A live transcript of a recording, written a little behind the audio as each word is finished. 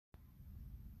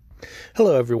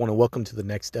Hello, everyone, and welcome to the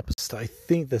next episode. I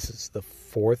think this is the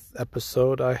fourth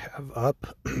episode I have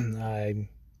up. I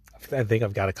think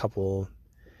I've got a couple,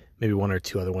 maybe one or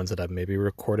two other ones that I've maybe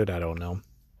recorded. I don't know.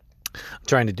 I'm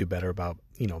trying to do better about,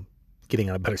 getting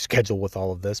on a better schedule with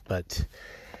all of this, but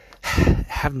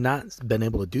have not been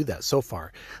able to do that so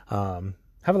far.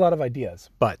 Have a lot of ideas,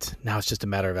 but now it's just a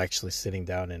matter of actually sitting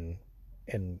down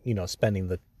and spending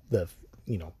the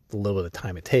little bit of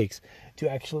time it takes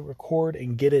to actually record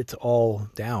and get it all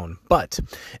down. But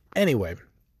anyway,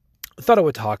 I thought I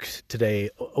would talk today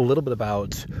a little bit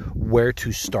about where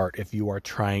to start if you are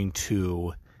trying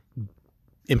to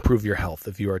improve your health,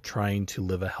 if you are trying to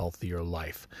live a healthier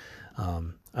life.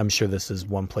 I'm sure this is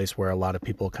one place where a lot of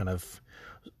people kind of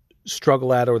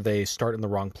struggle at, or they start in the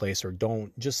wrong place, or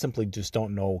don't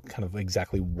know kind of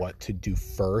exactly what to do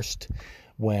first.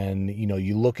 When,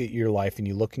 you look at your life and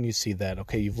you look and you see that,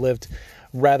 okay, you've lived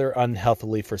rather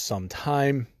unhealthily for some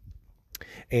time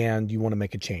and you want to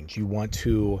make a change. You want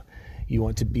to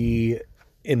be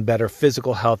in better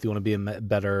physical health. You want to be in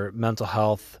better mental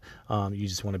health. You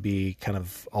just want to be kind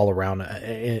of all around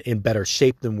in better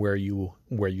shape than where you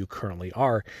currently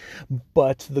are.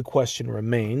 But the question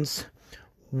remains,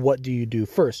 what do you do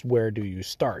first? Where do you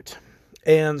start?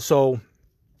 And so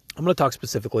I'm going to talk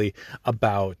specifically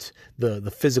about the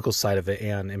physical side of it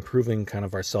and improving kind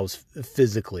of ourselves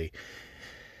physically.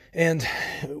 And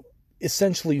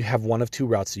essentially, you have one of two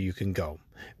routes that you can go.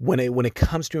 When it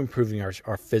comes to improving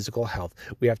our physical health,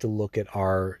 we have to look at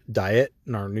our diet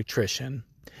and our nutrition,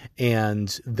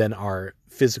 and then our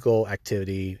physical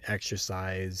activity,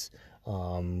 exercise.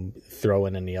 Throw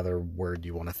in any other word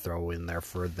you want to throw in there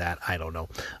for that. I don't know.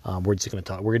 We're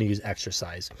going to use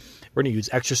exercise. We're going to use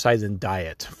exercise and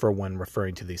diet for when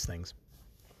referring to these things.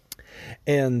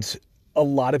 And a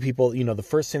lot of people, the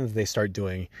first thing that they start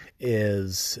doing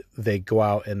is they go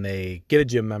out and they get a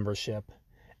gym membership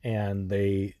and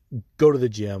they go to the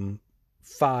gym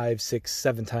 5, 6,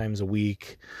 7 times a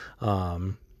week.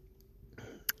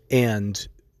 And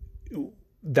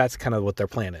that's kind of what their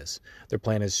plan is. Their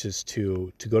plan is just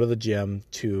to go to the gym,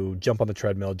 to jump on the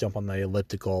treadmill, jump on the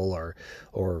elliptical,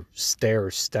 or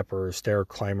stair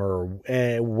climber, or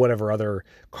whatever other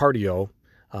cardio,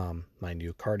 mind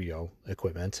you, cardio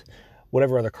equipment,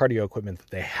 whatever other cardio equipment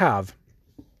that they have.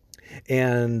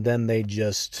 And then they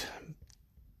just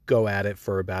go at it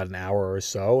for about an hour or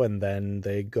so, and then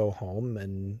they go home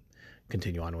and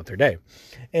continue on with their day.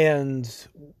 And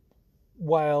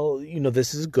while,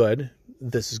 this is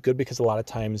good because a lot of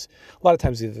times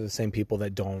these are the same people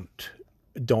that don't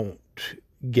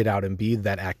get out and be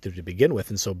that active to begin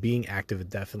with. And so being active is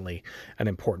definitely an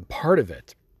important part of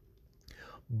it.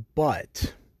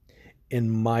 But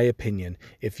in my opinion,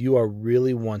 if you are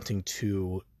really wanting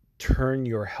to turn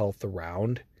your health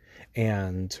around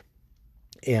and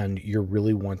you're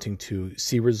really wanting to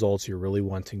see results, you're really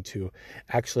wanting to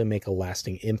actually make a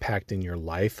lasting impact in your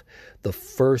life, the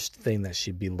first thing that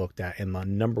should be looked at and the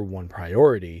number one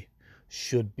priority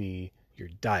should be your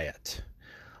diet.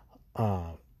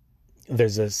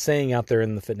 There's a saying out there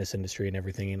in the fitness industry and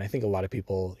everything, and I think a lot of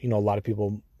people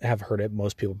have heard it.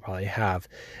 Most people probably have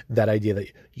that idea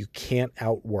that you can't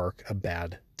outwork a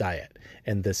bad diet.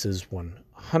 And this is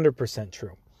 100%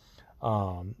 true.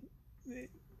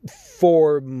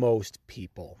 For most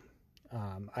people,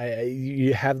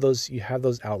 you have those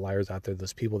outliers out there,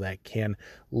 those people that can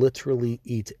literally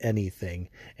eat anything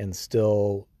and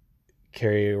still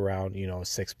carry around, a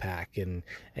 6-pack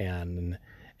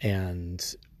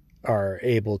and are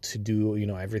able to do,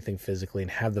 everything physically and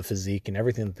have the physique and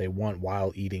everything that they want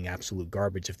while eating absolute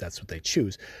garbage if that's what they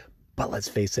choose. But let's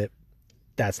face it,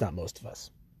 that's not most of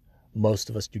us. Most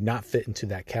of us do not fit into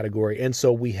that category. And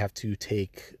so we have to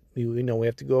we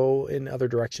have to go in other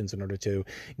directions in order to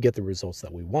get the results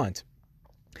that we want.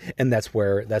 And that's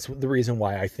the reason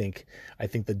why I think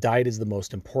the diet is the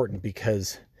most important,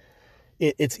 because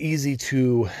it's easy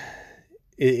to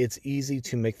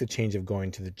make the change of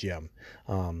going to the gym.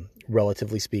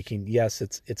 Relatively speaking, yes,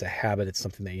 it's a habit. It's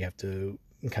something that you have to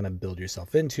kind of build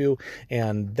yourself into,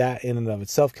 and that in and of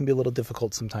itself can be a little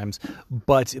difficult sometimes.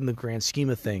 But in the grand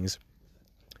scheme of things,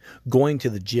 going to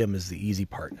the gym is the easy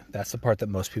part. That's the part that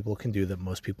most people can do, that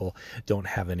most people don't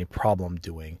have any problem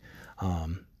doing.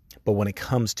 But when it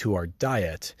comes to our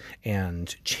diet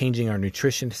and changing our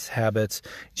nutrition habits,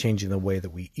 changing the way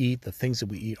that we eat, the things that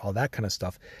we eat, all that kind of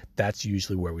stuff, that's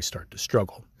usually where we start to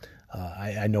struggle.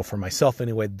 I know for myself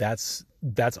anyway, that's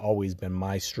always been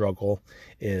my struggle,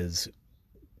 is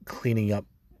cleaning up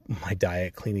my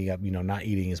diet, cleaning up, not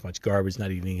eating as much garbage, not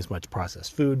eating as much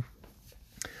processed food.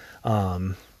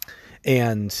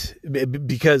 And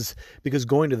because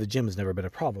going to the gym has never been a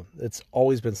problem. It's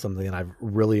always been something that I've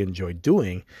really enjoyed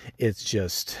doing. It's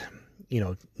just,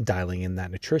 dialing in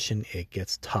that nutrition, it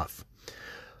gets tough.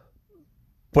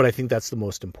 But I think that's the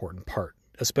most important part,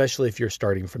 especially if you're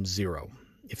starting from zero.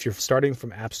 If you're starting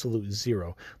from absolute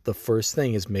zero, the first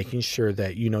thing is making sure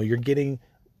that, you're getting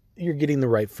the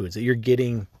right foods, that you're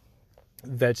getting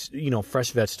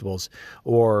fresh vegetables,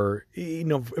 or,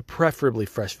 preferably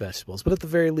fresh vegetables. But at the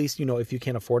very least, if you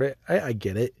can't afford it, I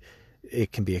get it.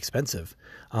 It can be expensive.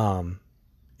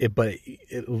 But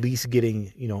at least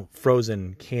getting,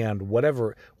 frozen, canned,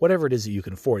 whatever it is that you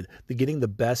can afford, getting the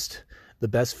best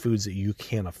foods that you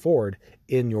can afford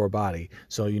in your body.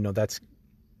 So,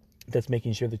 that's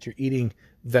making sure that you're eating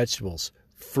vegetables,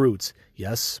 fruits.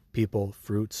 Yes, people,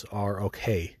 fruits are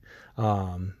okay.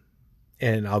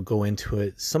 And I'll go into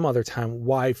it some other time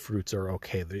why fruits are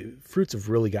okay. The fruits have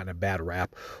really gotten a bad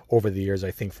rap over the years, I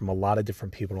think, from a lot of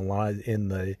different people, a lot in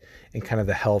kind of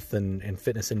the health and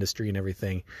fitness industry and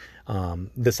everything.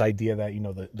 This idea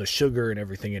that, the sugar and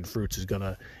everything in fruits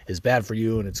is bad for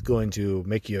you, and it's going to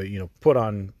make you, put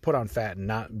on fat and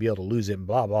not be able to lose it, and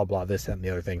blah, blah, blah, this, that, and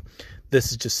the other thing. This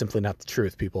is just simply not the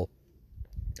truth, people.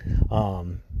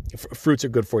 Fruits are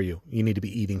good for you. You need to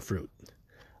be eating fruit.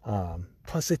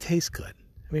 Plus, they taste good.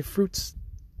 I mean, fruit's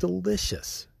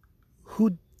delicious.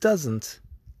 Who doesn't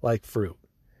like fruit?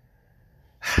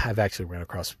 I've actually ran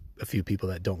across a few people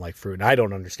that don't like fruit, and I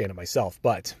don't understand it myself,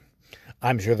 but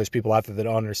I'm sure there's people out there that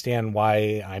don't understand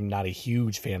why I'm not a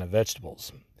huge fan of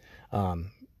vegetables. And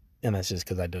that's just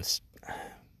because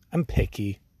I'm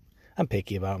picky. I'm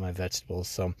picky about my vegetables.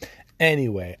 So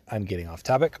anyway, I'm getting off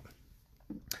topic.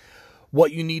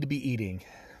 What you need to be eating.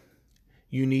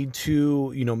 You need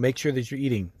to, make sure that you're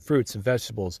eating fruits and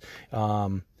vegetables.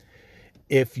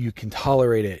 If you can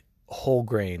tolerate it, whole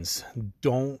grains.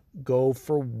 Don't go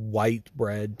for white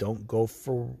bread. Don't go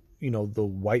for, the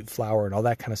white flour and all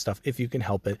that kind of stuff. If you can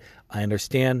help it. I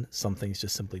understand some things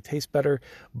just simply taste better,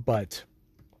 but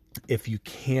if you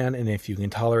can, and if you can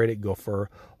tolerate it, go for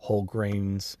whole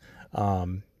grains.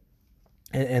 And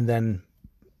then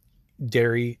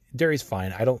dairy's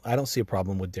fine. I don't see a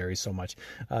problem with dairy so much.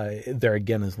 There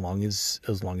again, as long as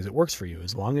it works for you,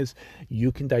 as long as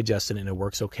you can digest it and it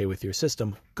works okay with your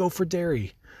system, go for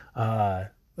dairy.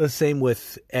 The same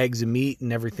with eggs and meat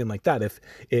and everything like that.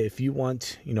 If you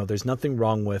want, there's nothing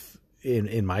wrong with,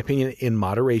 in my opinion, in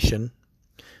moderation.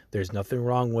 There's nothing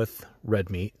wrong with red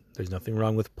meat. There's nothing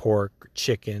wrong with pork, or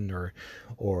chicken,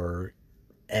 or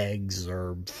eggs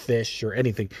or fish or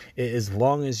anything. As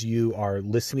long as you are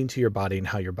listening to your body and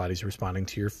how your body's responding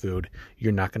to your food,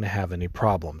 you're not going to have any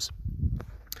problems.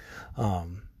 But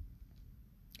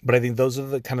I think those are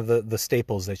the kind of the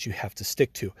staples that you have to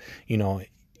stick to.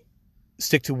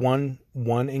 Stick to one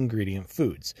ingredient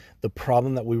foods. The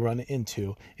problem that we run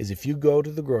into is if you go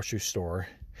to the grocery store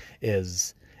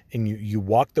and you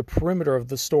walk the perimeter of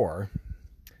the store,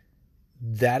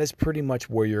 that is pretty much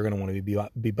where you're going to want to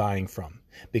be buying from,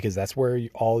 because that's where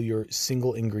all your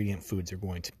single ingredient foods are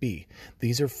going to be.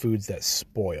 These are foods that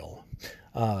spoil.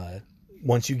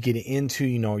 Once you get into,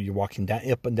 you're walking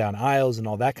up and down aisles and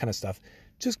all that kind of stuff,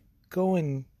 just go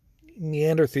and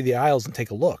meander through the aisles and take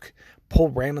a look. Pull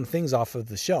random things off of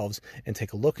the shelves and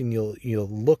take a look, and you'll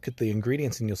look at the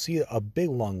ingredients and you'll see a big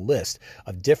long list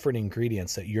of different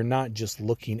ingredients that you're not just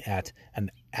looking at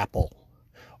an apple,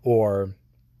 or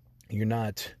you're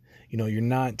not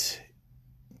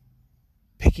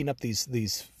picking up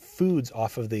these foods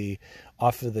off of the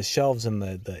shelves in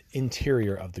the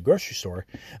interior of the grocery store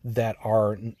that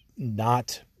are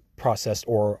not processed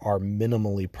or are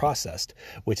minimally processed,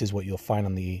 which is what you'll find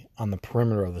on the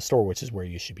perimeter of the store, which is where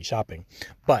you should be shopping.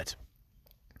 But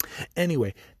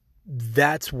anyway,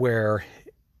 that's where,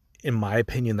 in my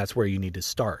opinion, that's where you need to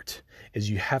start. Is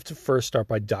you have to first start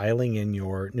by dialing in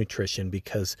your nutrition,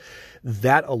 because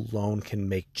that alone can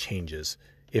make changes.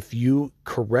 If you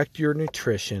correct your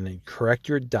nutrition and correct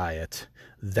your diet,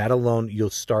 that alone, you'll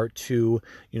start to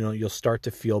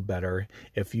feel better.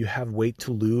 If you have weight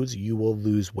to lose, you will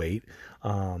lose weight.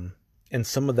 And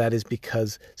some of that is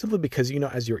simply because,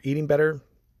 as you're eating better,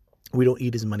 we don't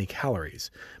eat as many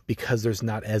calories, because there's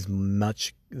not as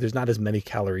many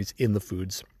calories in the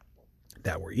foods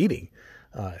that we're eating.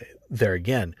 There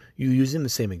again, you using the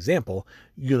same example,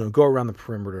 go around the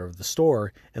perimeter of the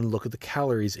store and look at the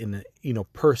calories in,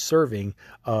 per serving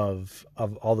of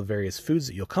all the various foods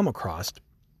that you'll come across,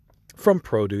 from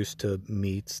produce to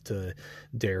meats to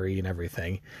dairy and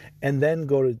everything. And then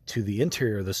go to the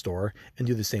interior of the store and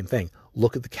do the same thing.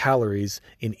 Look at the calories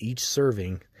in each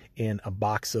serving in a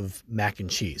box of mac and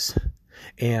cheese.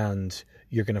 And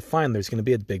you're going to find there's going to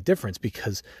be a big difference,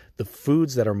 because the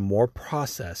foods that are more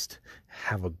processed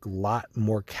have a lot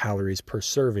more calories per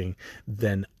serving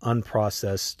than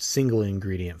unprocessed single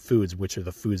ingredient foods, which are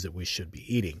the foods that we should be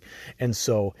eating. And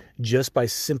so just by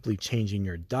simply changing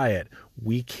your diet,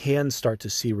 we can start to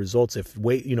see results. If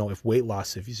weight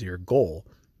loss is your goal,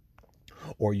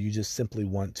 or you just simply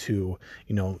want to,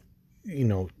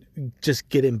 just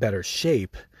get in better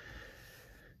shape,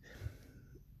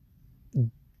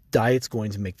 diet's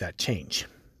going to make that change.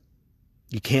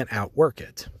 You can't outwork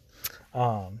it.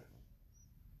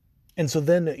 And so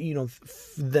then,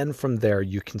 then from there,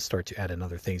 you can start to add in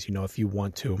other things. If you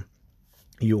want to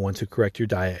correct your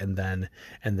diet, and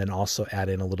then also add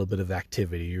in a little bit of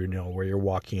activity, where you're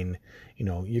walking,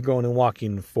 you're going and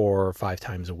walking 4 or 5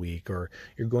 times a week, or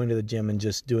you're going to the gym and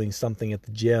just doing something at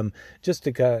the gym just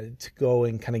to go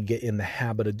and kind of get in the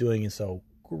habit of doing it. So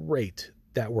great.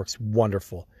 That works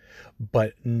wonderful.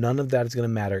 But none of that is going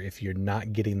to matter if you're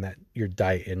not getting your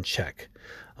diet in check.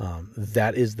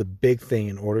 That is the big thing.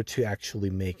 In order to actually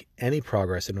make any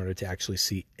progress, in order to actually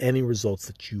see any results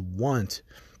that you want,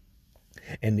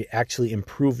 and to actually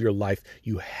improve your life,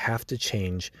 you have to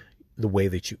change the way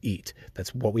that you eat.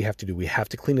 That's what we have to do. We have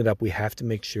to clean it up. We have to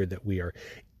make sure that we are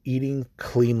eating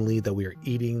cleanly, that we are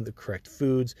eating the correct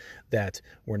foods, that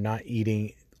we're not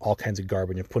eating all kinds of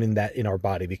garbage and putting that in our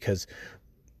body. Because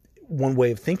one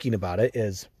way of thinking about it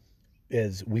is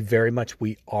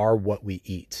we are what we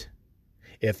eat.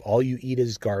 If all you eat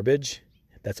is garbage,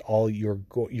 that's all your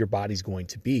body's going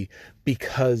to be,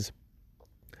 because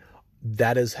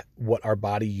that is what our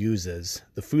body uses.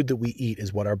 The food that we eat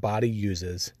is what our body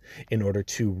uses in order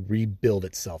to rebuild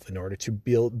itself, in order to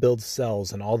build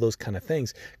cells, and all those kind of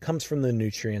things comes from the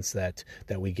nutrients that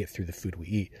we get through the food we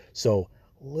eat. So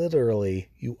literally,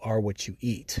 you are what you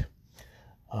eat.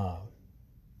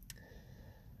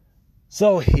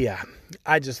 So yeah,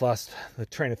 I just lost the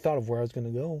train of thought of where I was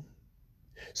going to go.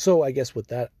 So I guess with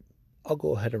that, I'll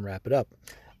go ahead and wrap it up.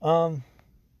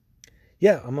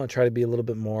 Yeah, I'm going to try to be a little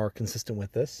bit more consistent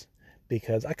with this,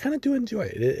 because I kind of do enjoy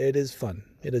it. It is fun.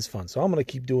 It is fun. So I'm going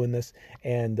to keep doing this.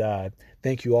 And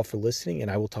thank you all for listening,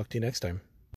 and I will talk to you next time.